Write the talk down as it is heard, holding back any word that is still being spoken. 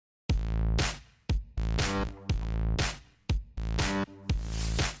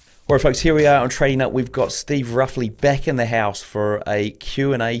All right, folks, here we are on Trading Up. We've got Steve Ruffley back in the house for a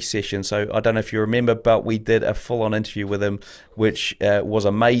Q&A session. So I don't know if you remember, but we did a full-on interview with him, which was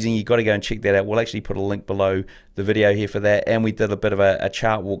amazing. You've got to go and check that out. We'll actually put a link below the video here for that, and we did a bit of a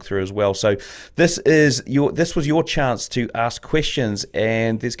chart walkthrough as well. So this was your chance to ask questions,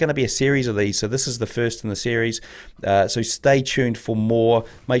 and there's going to be a series of these. So this is the first in the series. So stay tuned for more.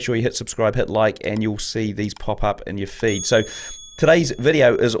 Make sure you hit subscribe, hit like, and you'll see these pop up in your feed. So today's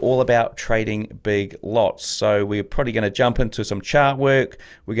video is all about trading big lots. So we're probably going to jump into some chart work.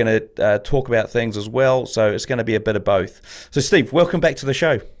 We're going to talk about things as well. So it's going to be a bit of both. So Steve, welcome back to the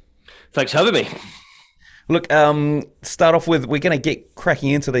show. Thanks for having me. Look, start off with, we're going to get cracking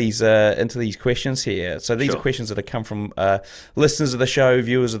into these questions here. So these are questions that have come from listeners of the show,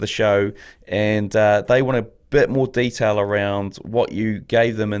 viewers of the show, and they want a bit more detail around what you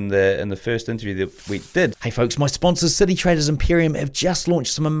gave them in the first interview that we did. Hey folks, my sponsors City Traders Imperium have just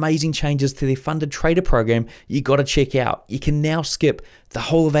launched some amazing changes to their funded trader program you got to check out. You can now skip the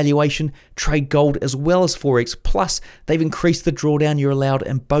whole evaluation, trade gold as well as Forex, plus they've increased the drawdown you're allowed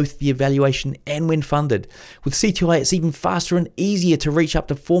in both the evaluation and when funded. With C2A, it's even faster and easier to reach up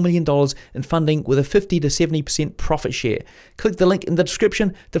to $4 million in funding with a 50 to 70% profit share. Click the link in the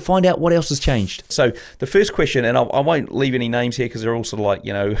description to find out what else has changed. So the first question, and I won't leave any names here because they're all sort of like,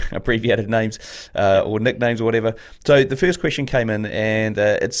 you know, abbreviated names or nicknames or whatever. So the first question came in, and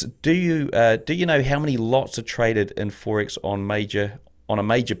it's do you know how many lots are traded in Forex on a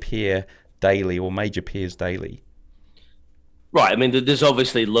major pair daily or major pairs daily? Right. I mean, there's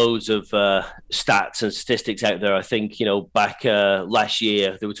obviously loads of stats and statistics out there. I think, you know, back last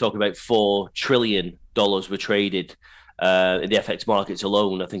year, they were talking about $4 trillion were traded in the FX markets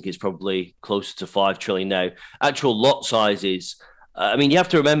alone. I think it's probably closer to 5 trillion now. Actual lot sizes. I mean, you have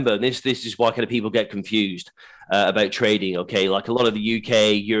to remember, this is why kind of people get confused about trading. Okay, like a lot of the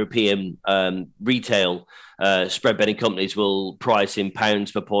UK, European retail spread betting companies will price in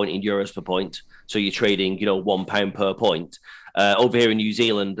pounds per point, in euros per point. So you're trading, you know, £1 per point. Over here in New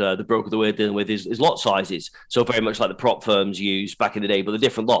Zealand, the broker that we're dealing with is lot sizes. So very much like the prop firms used back in the day, but the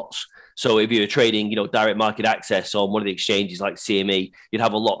different lots. So if you're trading, you know, direct market access on one of the exchanges like CME, you'd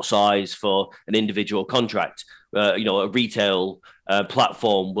have a lot size for an individual contract. You know, a retail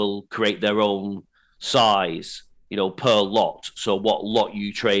platform will create their own size, you know, per lot. So what lot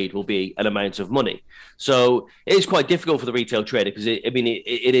you trade will be an amount of money. So it is quite difficult for the retail trader because it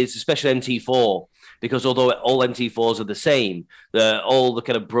is, especially MT4, because although all MT4s are the same, all the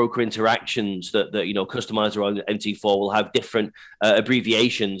kind of broker interactions that you know, customizer on MT4 will have different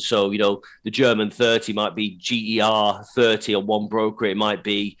abbreviations. So, you know, the German 30 might be GER 30 on one broker. It might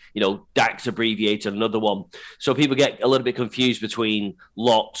be, you know, DAX abbreviated on another one. So people get a little bit confused between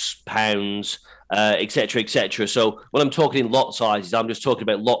lots, pounds, et cetera, et cetera. So when I'm talking in lot sizes, I'm just talking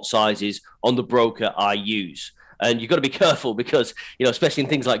about lot sizes on the broker I use. And you've got to be careful because, you know, especially in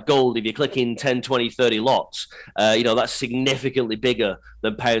things like gold, if you're clicking 10, 20, 30 lots, you know, that's significantly bigger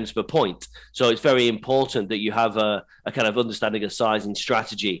than pounds per point. So it's very important that you have a kind of understanding of sizing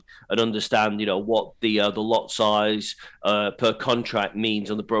strategy and understand, you know, what the lot size per contract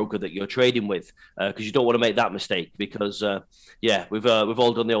means on the broker that you're trading with, because you don't want to make that mistake because, yeah, we've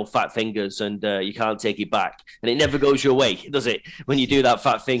all done the old fat fingers and you can't take it back. And it never goes your way, does it? When you do that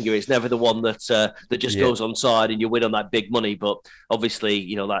fat finger, it's never the one that just goes on side and you win on that big money. But obviously,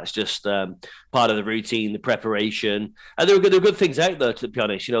 you know, that's just part of the routine, the preparation. And there are good things out there, to be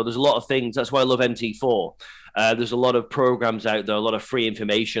honest. You know, there's a lot of things. That's why I love MT4. There's a lot of programs out there, a lot of free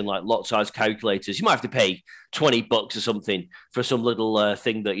information like lot size calculators. You might have to pay $20 or something for some little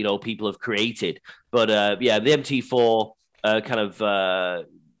thing that, you know, people have created. But yeah, the MT4 kind of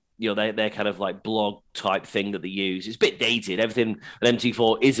you know, they're kind of like blog type thing that they use. It's a bit dated. Everything at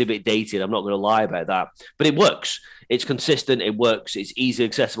MT4 is a bit dated. I'm not going to lie about that, but it works. It's consistent. It works. It's easily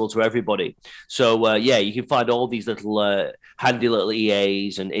accessible to everybody. So yeah, you can find all these little handy little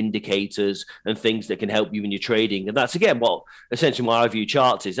EAs and indicators and things that can help you in your trading. And that's again what essentially my iView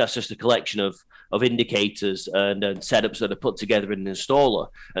charts is. That's just a collection of indicators and setups that are put together in an installer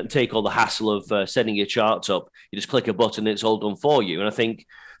and take all the hassle of setting your charts up. You just click a button and it's all done for you. And I think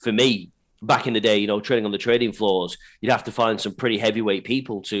for me, back in the day, you know, trading on the trading floors, you'd have to find some pretty heavyweight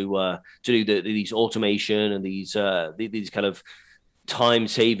people to do these automation and these kind of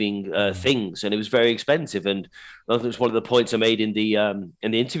time-saving things, and it was very expensive. And I think it was one of the points I made in the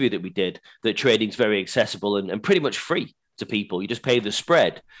interview that we did, that trading's very accessible and pretty much free to people. You just pay the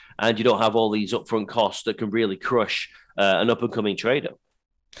spread, and you don't have all these upfront costs that can really crush an up-and-coming trader.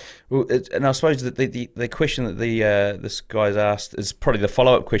 Well, and I suppose that the question that this guy's asked is probably the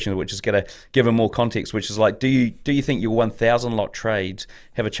follow up question, which is going to give him more context. Which is like, do you think your 1,000 lot trades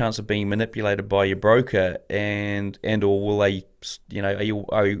have a chance of being manipulated by your broker, and or will they, are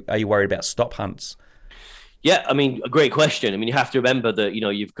you worried about stop hunts? Yeah, I mean, a great question. I mean, you have to remember that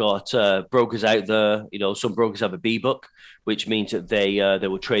you've got brokers out there. Some brokers have a B book, which means that they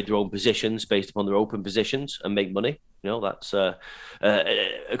will trade their own positions based upon their open positions and make money. That's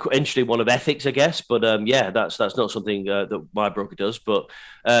interesting one of ethics, I guess. But yeah, that's not something that my broker does. But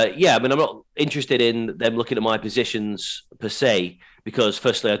yeah, I mean, I'm not interested in them looking at my positions per se because,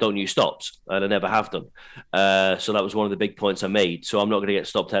 firstly, I don't use stops and I never have done. So that was one of the big points I made. So I'm not going to get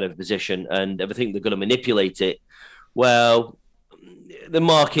stopped out of a position, and if I think they're going to manipulate it, well, the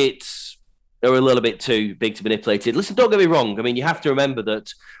markets are a little bit too big to manipulate it. Listen, don't get me wrong. I mean, you have to remember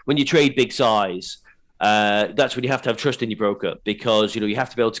that when you trade big size, that's when you have to have trust in your broker because you have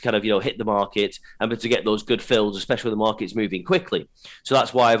to be able to kind of hit the market and be able to get those good fills, especially when the market's moving quickly. So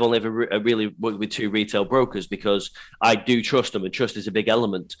that's why I've only ever really worked with two retail brokers because I do trust them, and trust is a big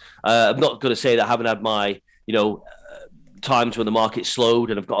element. I'm not going to say that I haven't had my times when the market slowed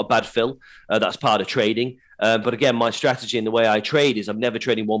and I've got a bad fill. That's part of trading. But again, my strategy and the way I trade is I'm never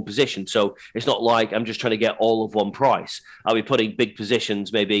trading one position. So it's not like I'm just trying to get all of one price. I'll be putting big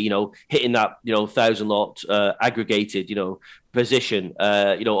positions, maybe, hitting that, 1,000 lot aggregated, position,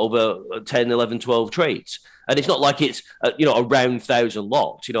 over 10, 11, 12 trades. And it's not like it's, around 1,000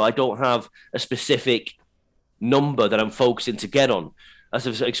 lots. I don't have a specific number that I'm focusing to get on. As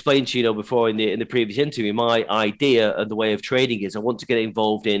I've explained to you, before in the previous interview, my idea and the way of trading is I want to get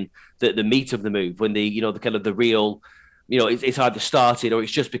involved in the meat of the move when the kind of the real, it's either started or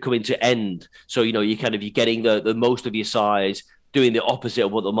it's just becoming to end. So you're getting the most of your size doing the opposite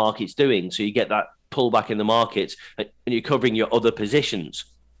of what the market's doing. So you get that pullback in the markets and you're covering your other positions.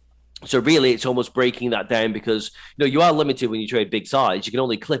 So really, it's almost breaking that down because you are limited when you trade big size. You can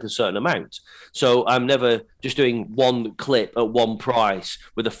only clip a certain amount. So I'm never just doing one clip at one price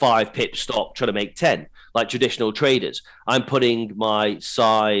with a 5 pip stop trying to make 10 like traditional traders. I'm putting my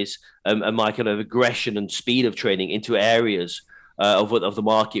size and my kind of aggression and speed of trading into areas of the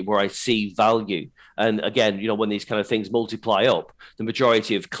market where I see value. And again, when these kind of things multiply up, the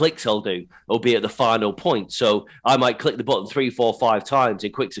majority of clicks I'll do will be at the final point. So I might click the button 3, 4, 5 times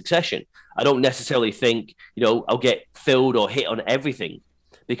in quick succession. I don't necessarily think, I'll get filled or hit on everything.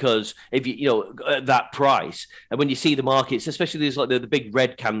 Because if at that price, and when you see the markets, especially these like the big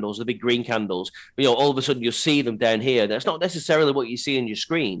red candles, the big green candles, all of a sudden you'll see them down here. That's not necessarily what you see on your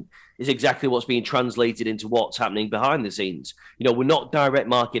screen. It's exactly what's being translated into what's happening behind the scenes. We're not direct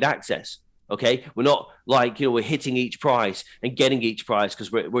market access. Okay, we're not like we're hitting each price and getting each price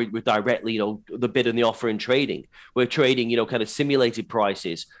because we're directly the bid and the offer in trading. We're trading kind of simulated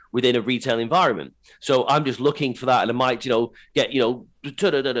prices within a retail environment. So I'm just looking for that, and I might get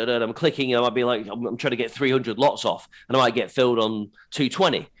I'm clicking. I might be like I'm trying to get 300 lots off, and I might get filled on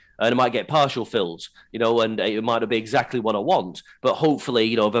 220. And I might get partial fills, and it might not be exactly what I want. But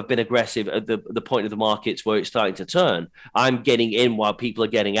hopefully, if I've been aggressive at the point of the markets where it's starting to turn, I'm getting in while people are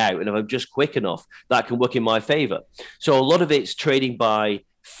getting out. And if I'm just quick enough, that can work in my favor. So a lot of it's trading by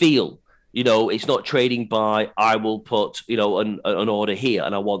feel. It's not trading by I will put, an order here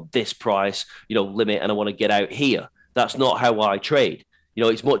and I want this price, limit, and I want to get out here. That's not how I trade.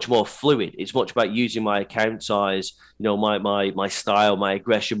 It's much more fluid. It's much about using my account size, my style, my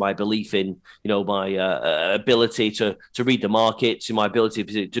aggression, my belief in, my ability to read the markets, and my ability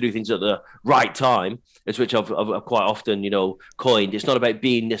to do things at the right time, is which I've quite often, coined. It's not about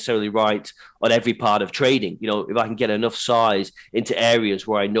being necessarily right on every part of trading. If I can get enough size into areas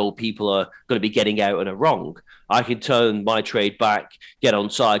where I know people are going to be getting out and are wrong, I can turn my trade back, get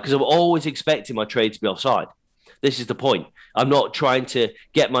onside, because I'm always expecting my trade to be offside. This is the point. I'm not trying to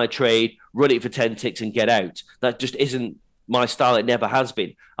get my trade, run it for 10 ticks and get out. That just isn't my style. It never has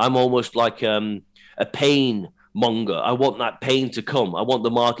been. I'm almost like a pain monger. I want that pain to come. I want the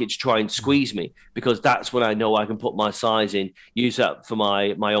market to try and squeeze me because that's when I know I can put my size in, use that for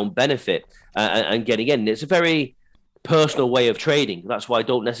my own benefit and getting in. It's a very personal way of trading. That's why I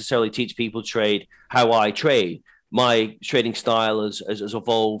don't necessarily teach people to trade how I trade. My trading style has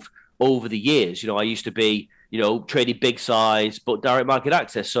evolved over the years. I used to be trading big size, but direct market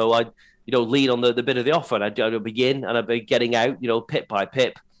access. So I'd, lead on the bid of the offer and I'd begin and I'd be getting out, pip by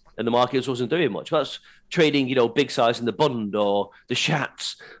pip, and the market wasn't doing much. That's trading, big size in the bund or the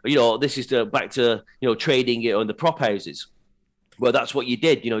shats. This is back to, trading in the prop houses. Well, that's what you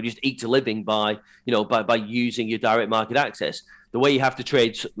did, just eat a living by, by using your direct market access. The way you have to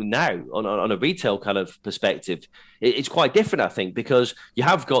trade now on a retail kind of perspective, it's quite different, I think, because you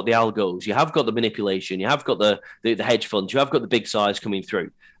have got the algos, you have got the manipulation, you have got the hedge funds, you have got the big size coming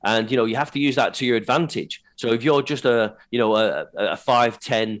through, and you have to use that to your advantage. So if you're just a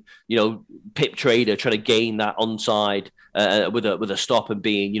 5-10 pip trader trying to gain that onside with a stop and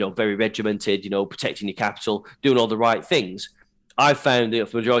being very regimented, protecting your capital, doing all the right things, I've found that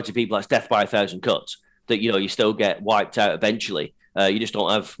for the majority of people, that's death by 1,000 cuts. That you still get wiped out eventually. You just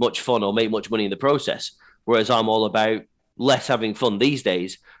don't have much fun or make much money in the process. Whereas I'm all about less having fun these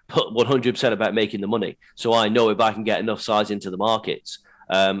days, but 100% about making the money. So I know if I can get enough size into the markets,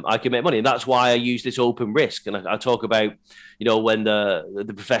 I can make money, and that's why I use this open risk. And I talk about, when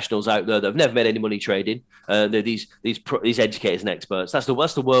the professionals out there that have never made any money trading, these educators and experts. That's the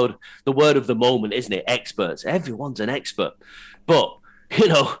word of the moment, isn't it? Experts. Everyone's an expert, but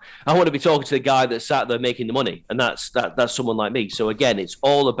I want to be talking to the guy that sat there making the money, and that's someone like me. So again, it's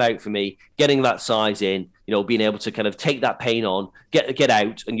all about, for me, getting that size in, being able to kind of take that pain on, get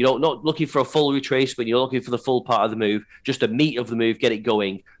out, and not looking for a full retracement, you're looking for the full part of the move, just the meat of the move, get it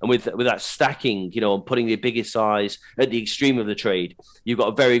going, and with that stacking, and putting the biggest size at the extreme of the trade, you've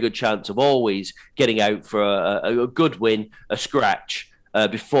got a very good chance of always getting out for a good win, a scratch,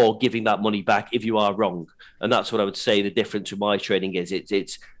 before giving that money back if you are wrong. And that's what I would say the difference with my trading is.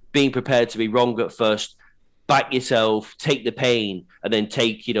 It's being prepared to be wrong at first, back yourself, take the pain, and then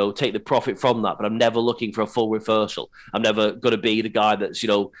take the profit from that. But I'm never looking for a full reversal. I'm never going to be the guy that's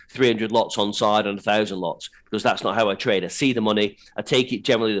 300 lots on side and 1,000 lots, because that's not how I trade. I see the money, I take it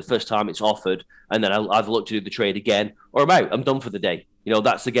generally the first time it's offered, and then I'll either look to do the trade again, or I'm out. I'm done for the day.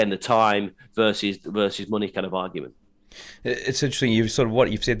 That's again the time versus money kind of argument. It's interesting. You've sort of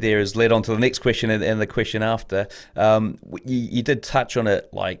what you've said there has led on to the next question and the question after. You did touch on it,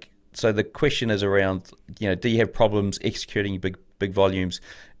 so the question is around, do you have problems executing big volumes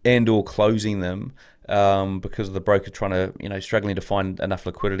and or closing them because of the broker trying to, struggling to find enough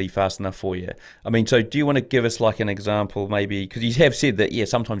liquidity fast enough for you? I mean, so do you want to give us an example, maybe, because you have said that,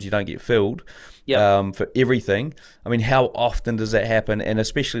 sometimes you don't get filled for everything. I mean, how often does that happen? And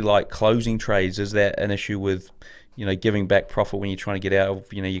especially closing trades, is that an issue with giving back profit when you're trying to get out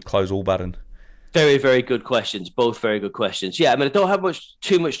of, your close all button? Very, very good questions. Both very good questions. Yeah, I mean, I don't have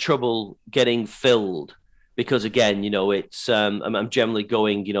too much trouble getting filled because, again, it's I'm generally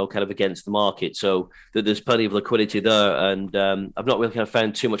going, kind of against the market, so that there's plenty of liquidity there, and I've not really kind of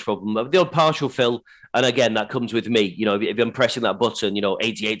found too much problem. The odd partial fill, and again, that comes with me. If I'm pressing that button,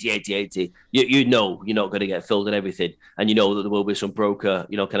 80, 80, 80, 80, you're not going to get filled and everything, and that there will be some broker,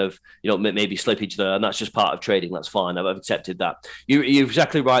 maybe slippage there, and that's just part of trading. That's fine. I've accepted that. You're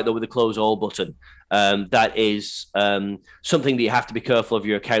exactly right though with the close all button. That is something that you have to be careful of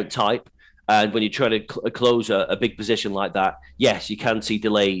your account type. And when you're trying to close a big position like that, yes, you can see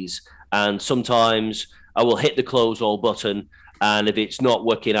delays. And sometimes I will hit the close all button, and if it's not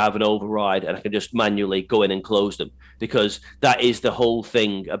working, I have an override, and I can just manually go in and close them, because that is the whole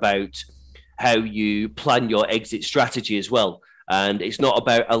thing about how you plan your exit strategy as well. And it's not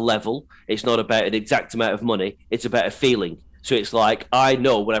about a level. It's not about an exact amount of money. It's about a feeling. So it's I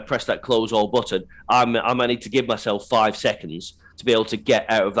know when I press that close all button, I might need to give myself 5 seconds to be able to get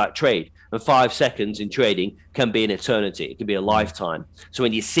out of that trade. And 5 seconds in trading can be an eternity. It can be a lifetime. So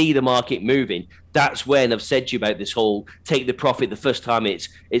when you see the market moving, that's when I've said to you about this whole take the profit the first time it's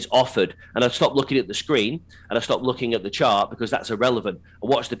offered. And I stop looking at the screen and I stop looking at the chart, because that's irrelevant. I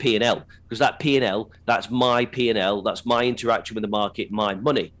watch the P&L, because that P&L, that's my P&L, that's my interaction with the market, my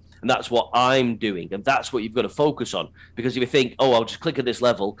money. And that's what I'm doing. And that's what you've got to focus on. Because if you think, I'll just click at this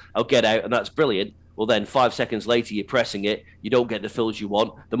level, I'll get out, and that's brilliant. Well, then 5 seconds later, you're pressing it. You don't get the fills you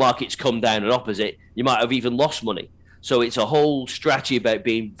want. The market's come down and opposite. You might have even lost money. So it's a whole strategy about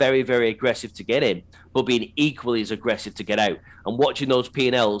being very, very aggressive to get in, but being equally as aggressive to get out, and watching those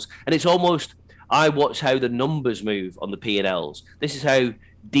P&Ls. And it's almost, I watch how the numbers move on the P&Ls. This is how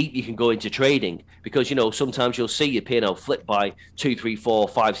deep you can go into trading, because, sometimes you'll see your P&L flip by 2, 3, 4,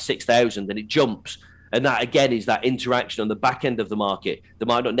 5, 6,000, and it jumps. And that, again, is that interaction on the back end of the market that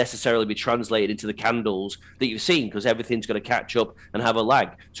might not necessarily be translated into the candles that you've seen, because everything's going to catch up and have a lag.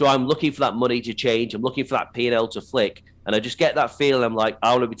 So I'm looking for that money to change. I'm looking for that P&L to flick. And I just get that feeling. I'm like,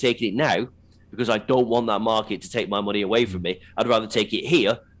 I want to be taking it now, because I don't want that market to take my money away from me. I'd rather take it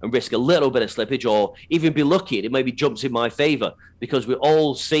here and risk a little bit of slippage, or even be lucky and it maybe jumps in my favor, because we've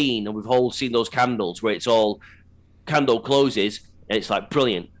all seen those candles where it's all candle closes and it's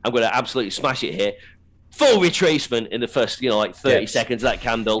brilliant, I'm going to absolutely smash it here. full retracement in the first, like 30 Gaps. seconds of that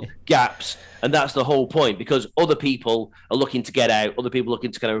candle, gaps. And that's the whole point, because other people are looking to get out, other people are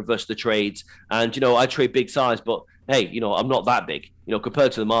looking to kind of reverse the trades. And, I trade big size, but hey, I'm not that big.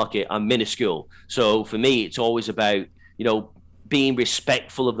 Compared to the market, I'm minuscule. So for me, it's always about, being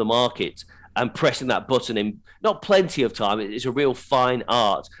respectful of the market and pressing that button in not plenty of time. It's a real fine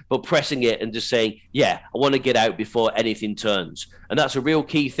art, but pressing it and just saying, yeah, I want to get out before anything turns. And that's a real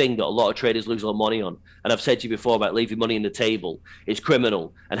key thing that a lot of traders lose a lot of money on. And I've said to you before about leaving money on the table. It's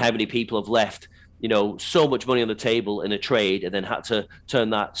criminal. And how many people have left so much money on the table in a trade and then had to turn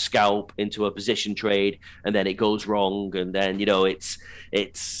that scalp into a position trade, and then it goes wrong, and then it's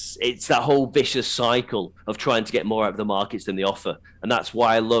that whole vicious cycle of trying to get more out of the markets than they offer. And that's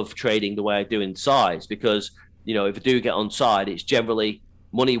why I love trading the way I do in size, because if I do get on side, it's generally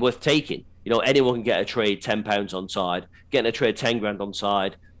money worth taking. Anyone can get a trade £10 on side. Getting a trade 10 grand on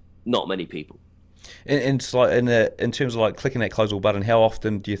side, not many people. And it's like in terms of like clicking that close all button, how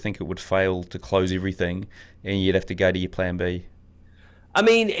often do you think it would fail to close everything and you'd have to go to your plan B? I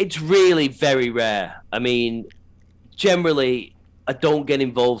mean, it's really very rare. I mean, generally, I don't get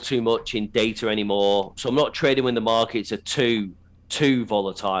involved too much in data anymore. So I'm not trading when the markets are too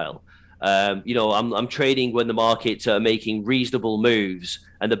volatile. I'm trading when the markets are making reasonable moves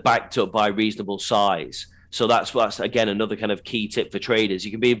and they're backed up by reasonable size. So that's again another kind of key tip for traders.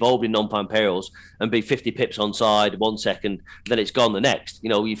 You can be involved in non-farm payrolls and be 50 pips on side 1 second, then it's gone the next.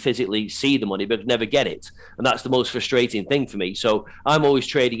 You physically see the money but never get it, and that's the most frustrating thing for me. So I'm always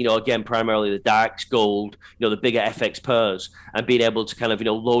trading, again, primarily the DAX, gold, the bigger FX pairs, and being able to kind of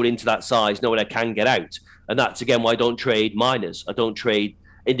load into that size, knowing I can get out. And that's again why I don't trade miners. I don't trade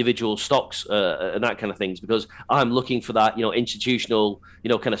individual stocks and that kind of things, because I'm looking for that institutional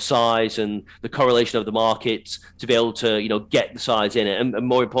kind of size and the correlation of the markets to be able to get the size in it, and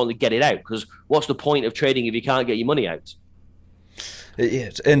more importantly get it out, because what's the point of trading if you can't get your money out?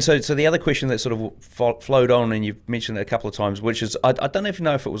 Yes, and so the other question that sort of flowed on, and you've mentioned it a couple of times, which is I don't even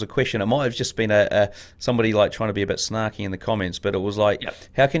know if it was a question. It might have just been somebody like trying to be a bit snarky in the comments, but it was like, yep.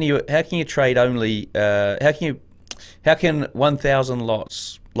 How can you trade only? How can 1,000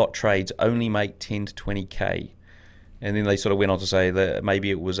 lot trades only make 10 to 20k? And then they sort of went on to say that maybe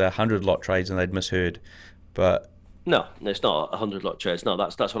it was 100 lot trades and they'd misheard, but no, it's not 100 lot trades. No,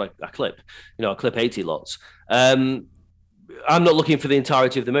 that's what I clip. I clip 80 lots. I'm not looking for the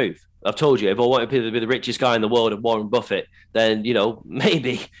entirety of the move. I've told you, if I wanted to be the richest guy in the world and Warren Buffett, then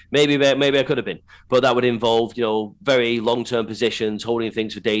maybe I could have been, but that would involve very long-term positions, holding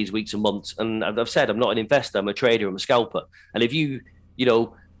things for days, weeks, and months. And I've said I'm not an investor, I'm a trader, I'm a scalper. And if you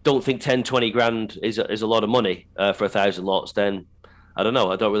don't think 10, 20 grand is a lot of money for 1,000 lots, then I don't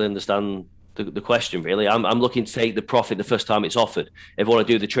know. I don't really understand the question, really. I'm looking to take the profit the first time it's offered. If I want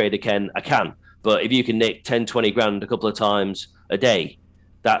to do the trade again, I can. But if you can nick 10, 20 grand a couple of times a day,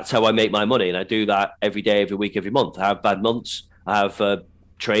 that's how I make my money. And I do that every day, every week, every month. I have bad months. I have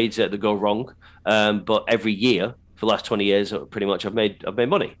trades that go wrong. But every year for the last 20 years, pretty much I've made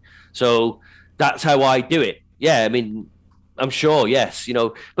money. So that's how I do it. Yeah, I mean, I'm sure, yes,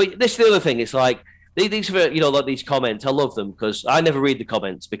 but this is the other thing. It's like these like these comments, I love them because I never read the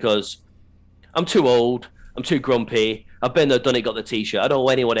comments because I'm too old, I'm too grumpy. I've been there, done it, got the t-shirt. I don't owe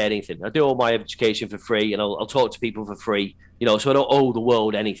anyone anything. I do all my education for free, and I'll talk to people for free, so I don't owe the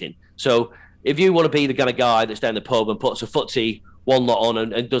world anything. So if you want to be the kind of guy that's down the pub and puts a footsie one lot on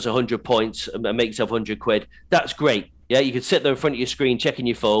and does 100 points and makes yourself 100 quid, that's great. Yeah, you can sit there in front of your screen, checking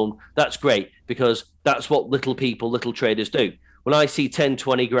your phone. That's great, because that's what little traders do. When I see 10,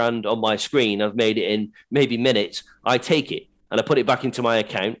 20 grand on my screen, I've made it in maybe minutes, I take it and I put it back into my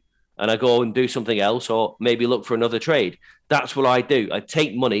account and I go and do something else, or maybe look for another trade. That's what I do. I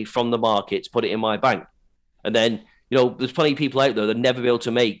take money from the markets, put it in my bank. And then, there's plenty of people out there that never be able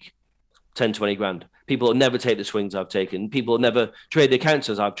to make 10, 20 grand. People will never take the swings I've taken. People will never trade the accounts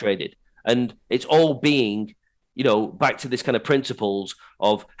as I've traded. And it's all being, back to this kind of principles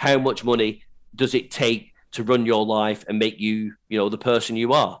of how much money does it take to run your life and make you, the person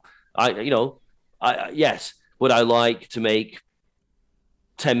you are. Yes. Would I like to make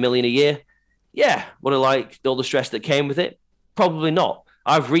 10 million a year? Yeah. Would I like all the stress that came with it? Probably not.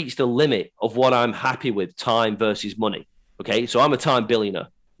 I've reached a limit of what I'm happy with, time versus money. Okay. So I'm a time billionaire.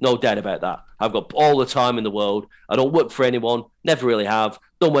 No doubt about that. I've got all the time in the world. I don't work for anyone, never really have,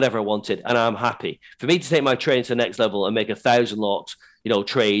 done whatever I wanted, and I'm happy. For me to take my trade to the next level and make 1,000 lots,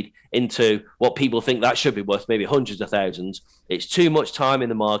 trade into what people think that should be worth, maybe hundreds of thousands, it's too much time in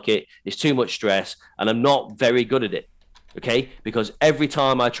the market, it's too much stress, and I'm not very good at it. Okay, because every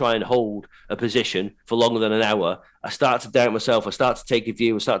time I try and hold a position for longer than an hour, I start to doubt myself. I start to take a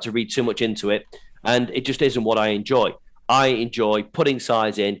view. I start to read too much into it, And it just isn't what I enjoy. I enjoy putting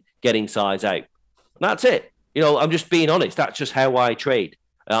size in, getting size out. And that's it. I'm just being honest. That's just how I trade.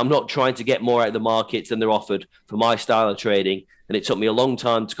 I'm not trying to get more out of the markets than they're offered for my style of trading. And it took me a long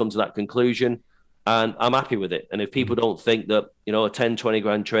time to come to that conclusion. And I'm happy with it. And if people don't think that, a 10, 20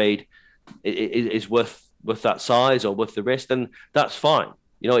 grand trade is worth that size or worth the risk, then that's fine.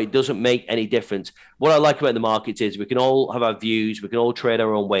 It doesn't make any difference. What I like about the markets is we can all have our views, we can all trade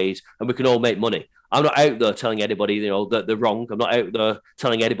our own ways, and we can all make money. I'm not out there telling anybody, that they're wrong. I'm not out there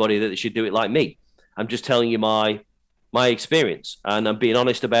telling anybody that they should do it like me. I'm just telling you my experience, and I'm being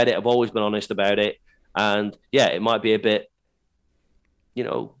honest about it. I've always been honest about it. And yeah, it might be a bit,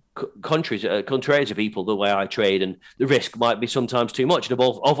 contrary to people, the way I trade, and the risk might be sometimes too much. And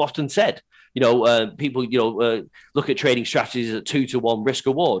I've often said, people, look at trading strategies at 2-to-1 risk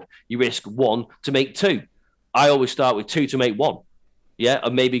reward. You risk 1 to make 2. I always start with 2 to make 1. Yeah.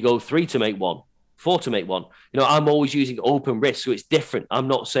 And maybe go 3 to make 1, 4 to make 1. I'm always using open risk. So it's different. I'm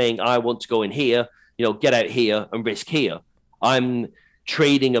not saying I want to go in here, get out here and risk here. I'm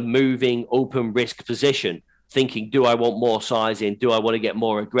trading a moving open risk position, thinking, do I want more size in? Do I want to get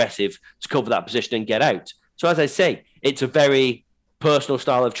more aggressive to cover that position and get out? So as I say, it's a very personal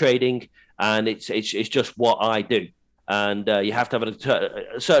style of trading, and it's just what I do. And you have to have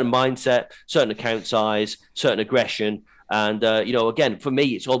a certain mindset, certain account size, certain aggression. And, again, for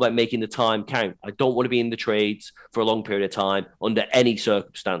me, it's all about making the time count. I don't want to be in the trades for a long period of time under any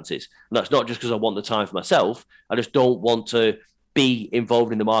circumstances. And that's not just because I want the time for myself. I just don't want to be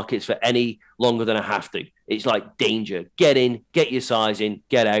involved in the markets for any longer than I have to. It's like danger. Get in, get your size in,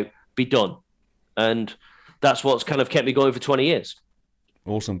 get out, be done. And that's what's kind of kept me going for 20 years.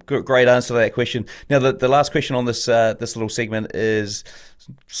 Awesome. Great answer to that question. Now, the last question on this little segment is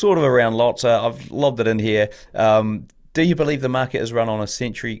sort of around lots. I've lobbed it in here. Do you believe the market is run on a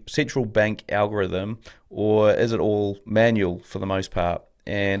central bank algorithm, or is it all manual for the most part?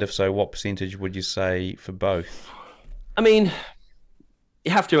 And if so, what percentage would you say for both? I mean,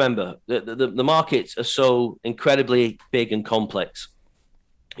 you have to remember the markets are so incredibly big and complex.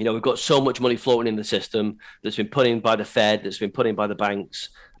 We've got so much money floating in the system that's been put in by the Fed, that's been put in by the banks.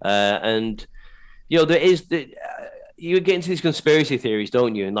 And, there is you get into these conspiracy theories,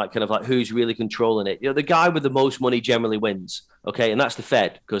 don't you? And kind of who's really controlling it. The guy with the most money generally wins. Okay. And that's the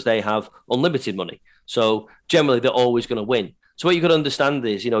Fed, because they have unlimited money. So generally they're always going to win. So what you got to understand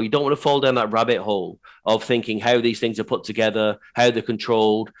is, you don't want to fall down that rabbit hole of thinking how these things are put together, how they're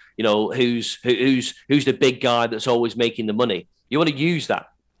controlled, who's the big guy that's always making the money. You want to use that.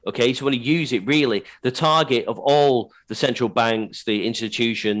 Okay, so when you use it, really, the target of all the central banks, the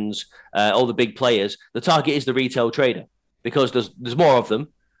institutions, all the big players, the target is the retail trader, because there's more of them,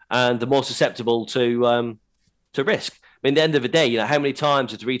 and they're more susceptible to risk. I mean, at the end of the day, how many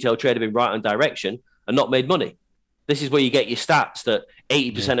times has the retail trader been right on direction and not made money? This is where you get your stats that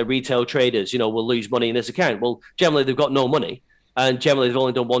 80% of retail traders, will lose money in this account. Well, generally they've got no money, and generally they've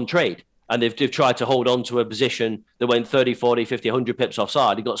only done one trade. And they've tried to hold on to a position that went 30, 40, 50, 100 pips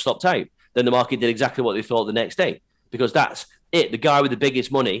offside. It got stopped out. Then the market did exactly what they thought the next day, because that's it. The guy with the biggest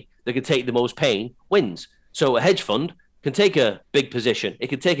money that can take the most pain wins. So a hedge fund can take a big position. It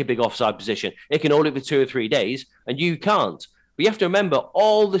can take a big offside position. It can hold it for 2 or 3 days, and you can't. But you have to remember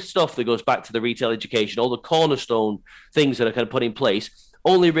all the stuff that goes back to the retail education, all the cornerstone things that are kind of put in place.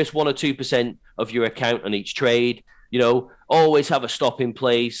 Only risk 1 or 2% of your account on each trade. Always have a stop in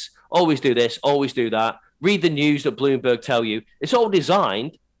place. Always do this, always do that. Read the news that Bloomberg tell you. It's all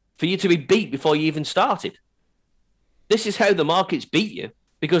designed for you to be beat before you even started. This is how the markets beat you,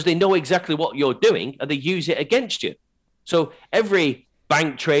 because they know exactly what you're doing and they use it against you. So every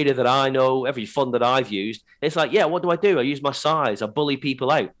bank trader that I know, every fund that I've used, it's like, yeah, what do? I use my size. I bully people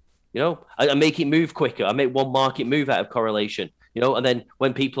out. I make it move quicker. I make one market move out of correlation, and then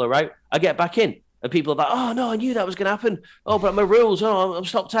when people are out, I get back in. And people are like, oh, no, I knew that was going to happen. Oh, but my rules, I'm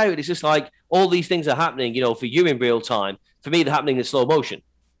stopped out. It's just like all these things are happening, for you in real time. For me, they're happening in slow motion.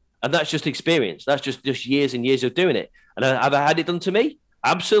 And that's just experience. That's just years and years of doing it. And have I had it done to me?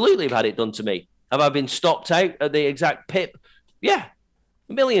 Absolutely, I've had it done to me. Have I been stopped out at the exact pip? Yeah,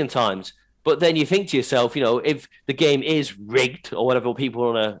 a million times. But then you think to yourself, if the game is rigged or whatever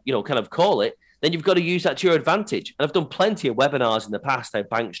people want to, kind of call it, then you've got to use that to your advantage. And I've done plenty of webinars in the past, how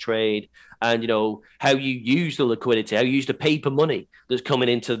banks trade, and how you use the liquidity, how you use the paper money that's coming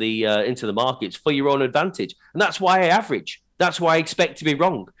into the markets for your own advantage. And that's why I average. That's why I expect to be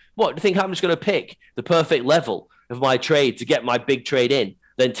wrong. What, do you think I'm just going to pick the perfect level of my trade to get my big trade in,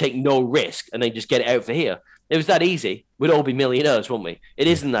 then take no risk and then just get it out for here? If it was that easy, we'd all be millionaires, wouldn't we? It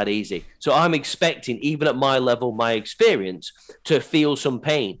isn't that easy. So I'm expecting, even at my level, my experience, to feel some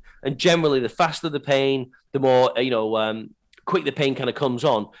pain. And generally, the faster the pain, the more, quick the pain kind of comes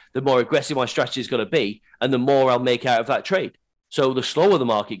on, the more aggressive my strategy is going to be, and the more I'll make out of that trade. So the slower the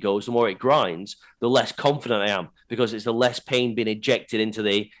market goes, the more it grinds, the less confident I am, because it's the less pain being injected into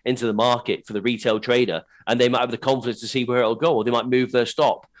the market for the retail trader, and they might have the confidence to see where it'll go, or they might move their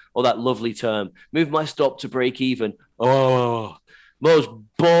stop, or that lovely term, move my stop to break even. Oh, most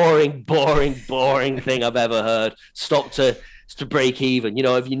boring thing I've ever heard. Stop to break even.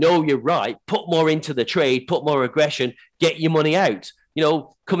 If you know you're right, put more into the trade, put more aggression, get your money out.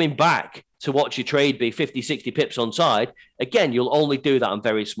 Coming back to watch your trade be 50, 60 pips on side, again, you'll only do that on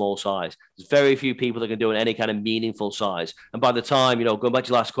very small size. There's very few people that can do it in any kind of meaningful size. And by the time, going back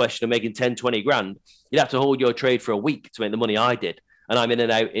to your last question of making 10, 20 grand, you'd have to hold your trade for a week to make the money I did. And I'm in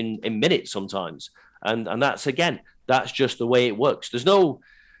and out in minutes sometimes. And that's just the way it works. There's no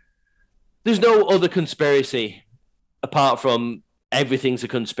other conspiracy apart from everything's a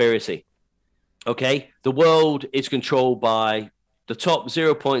conspiracy. Okay? The world is controlled by the top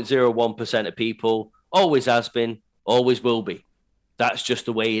 0.01% of people, always has been, always will be. That's just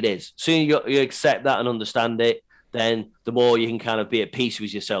the way it is. Soon you accept that and understand it, then the more you can kind of be at peace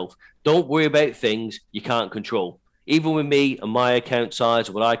with yourself. Don't worry about things you can't control. Even with me and my account size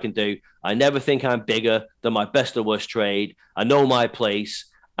and what I can do, I never think I'm bigger than my best or worst trade. I know my place,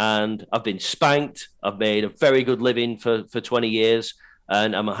 and I've been spanked. I've made a very good living for 20 years,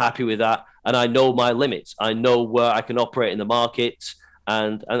 and I'm happy with that. And I know my limits. I know where I can operate in the markets,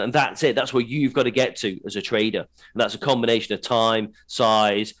 and that's it. That's where you've got to get to as a trader. And that's a combination of time,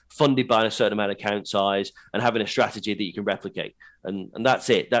 size, funded by a certain amount of account size, and having a strategy that you can replicate. And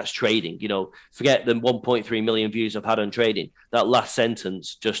that's it. That's trading. Forget the 1.3 million views I've had on trading. That last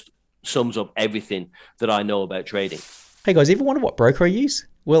sentence just sums up everything that I know about trading. Hey guys, ever wonder what broker I use?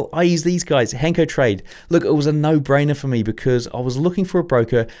 Well, I use these guys, Hanko Trade. Look, it was a no-brainer for me because I was looking for a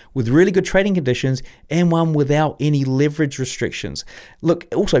broker with really good trading conditions and one without any leverage restrictions. Look,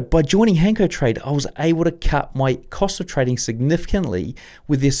 also, by joining Hanko Trade, I was able to cut my cost of trading significantly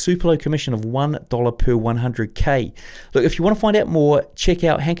with their super low commission of $1 per 100K. Look, if you want to find out more, check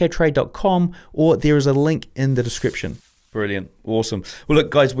out hankotrade.com, or there is a link in the description. Brilliant. Awesome. Well, look,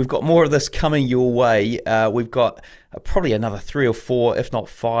 guys, we've got more of this coming your way. We've got probably another 3 or 4, if not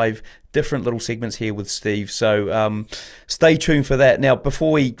 5, different little segments here with Steve. So stay tuned for that. Now,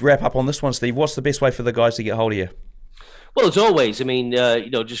 before we wrap up on this one, Steve, what's the best way for the guys to get hold of you? Well, as always, I mean,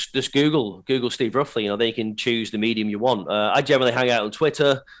 just Google Steve Ruffley. They can choose the medium you want. I generally hang out on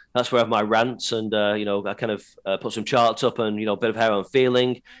Twitter. That's where I have my rants, and I kind of put some charts up and a bit of how I'm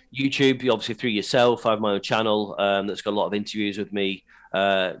feeling. YouTube, obviously through yourself. I have my own channel that's got a lot of interviews with me.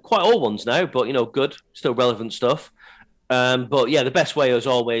 Quite old ones now, but good, still relevant stuff. But yeah, the best way, as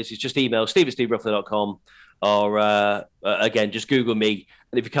always, is just email steve@steveruffley.com, or again, just Google me.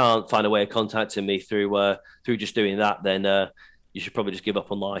 And if you can't find a way of contacting me through just doing that, then you should probably just give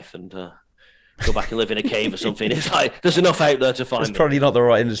up on life and go back and live in a cave or something. It's like there's enough out there to find. It's probably not the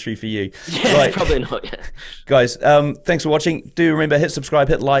right industry for you. Yeah, right. Probably not. Yeah. Guys, thanks for watching. Do remember, hit subscribe,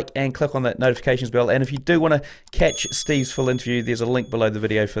 hit like, and click on that notifications bell. And if you do want to catch Steve's full interview, there's a link below the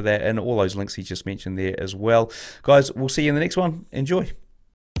video for that, and all those links he just mentioned there as well. Guys, we'll see you in the next one. Enjoy.